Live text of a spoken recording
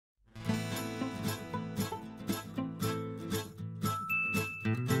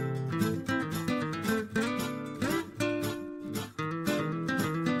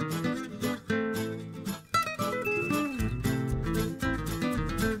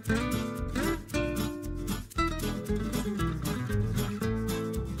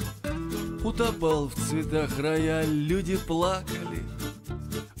Утопал в цветах рояль, люди плакали,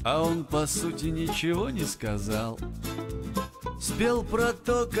 а он по сути ничего не сказал. Спел про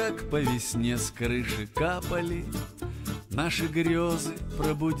то, как по весне с крыши капали наши грезы,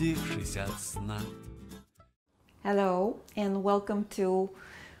 пробудившись от сна. Hello and welcome to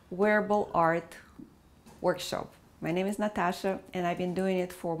Wearable Art workshop. My name is Natasha and I've been doing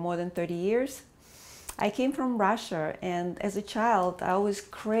it for more than 30 years. I came from Russia, and as a child I always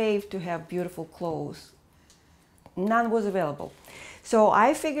craved to have beautiful clothes. None was available. So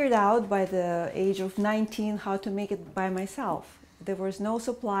I figured out by the age of 19 how to make it by myself. There was no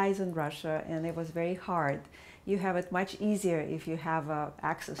supplies in Russia and it was very hard. You have it much easier if you have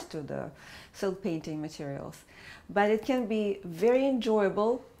access to the silk painting materials. But it can be very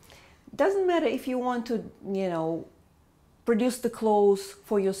enjoyable. Doesn't matter if you want to, produce the clothes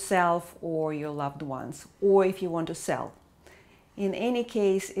for yourself or your loved ones, or if you want to sell. In any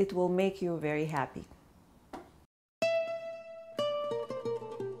case, it will make you very happy.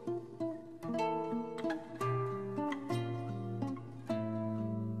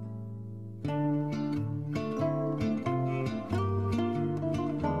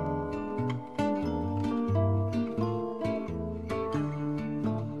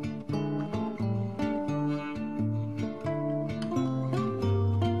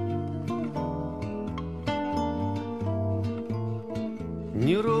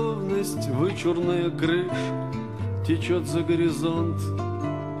 Неровность, вычурная крыша течет за горизонт.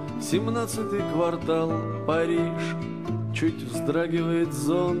 17-й квартал, Париж, чуть вздрагивает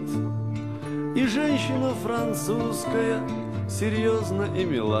зонт. И женщина французская, серьезно и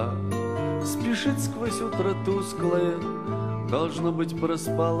мила, спешит сквозь утро тусклое, должно быть,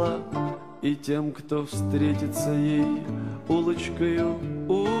 проспала. И тем, кто встретится ей улочкою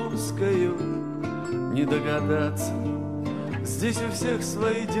узкою, не догадаться. Здесь у всех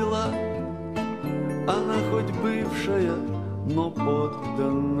свои дела. Она хоть бывшая, но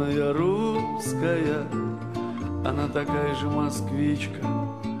подданная русская. Она такая же москвичка,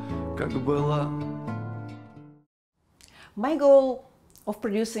 как была. My goal of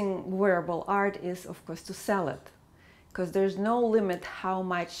producing wearable art is, of course, to sell it, because there's no limit how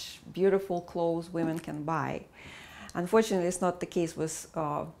much beautiful clothes women can buy. Unfortunately, it's not the case with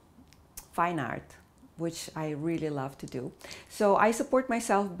fine art, which I really love to do. So I support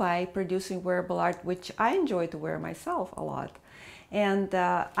myself by producing wearable art, which I enjoy to wear myself a lot. And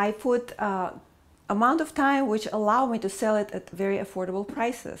I put amount of time which allow me to sell it at very affordable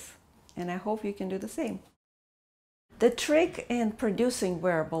prices. And I hope you can do the same. The trick in producing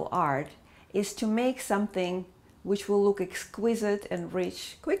wearable art is to make something which will look exquisite and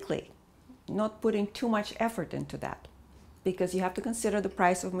rich quickly, not putting too much effort into that, because you have to consider the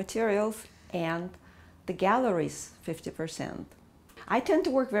price of materials and the gallery's 50%. I tend to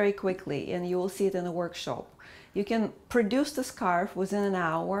work very quickly, and you will see it in the workshop. You can produce the scarf within an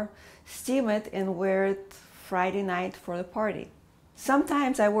hour, steam it, and wear it Friday night for the party.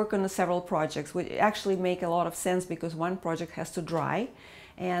 Sometimes I work on several projects, which actually make a lot of sense because one project has to dry,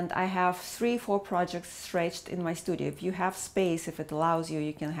 and I have 3-4 projects stretched in my studio. If you have space, if it allows you,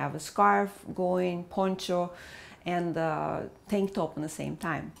 you can have a scarf going, poncho, and tank top at the same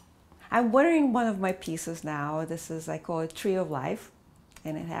time. I'm wearing one of my pieces now. This is, I call it Tree of Life,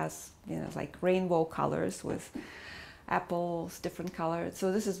 and it has, like rainbow colors with apples, different colors.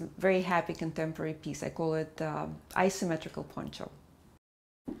 So this is a very happy contemporary piece. I call it Asymmetrical Poncho.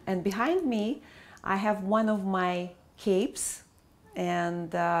 And behind me, I have one of my capes,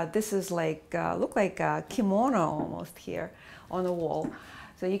 and this is like, look like a kimono almost here on the wall.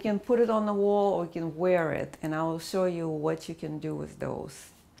 So you can put it on the wall or you can wear it, and I will show you what you can do with those.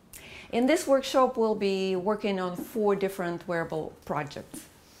 In this workshop, we'll be working on 4 different wearable projects.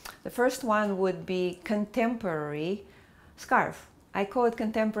 The first one would be contemporary scarf. I call it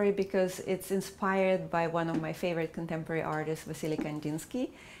contemporary because it's inspired by one of my favorite contemporary artists, Vasily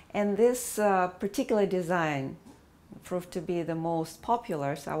Kandinsky. And this particular design proved to be the most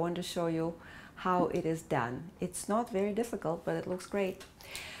popular, so I want to show you how it is done. It's not very difficult, but it looks great.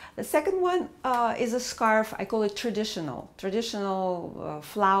 The second one is a scarf. I call it traditional. Traditional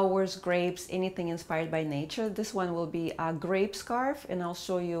flowers, grapes, anything inspired by nature. This one will be a grape scarf, and I'll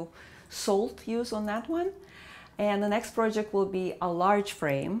show you salt use on that one. And the next project will be a large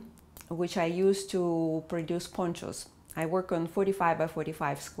frame, which I use to produce ponchos. I work on 45 by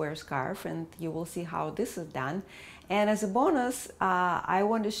 45 square scarf, and you will see how this is done. And as a bonus, I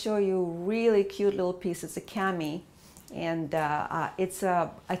want to show you really cute little piece. It's a cami, and it's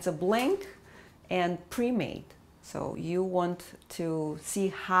a blank and pre-made. So you want to see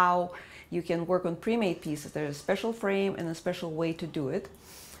how you can work on pre-made pieces. There's a special frame and a special way to do it.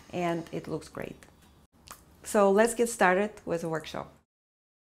 and it looks great. So let's get started with the workshop.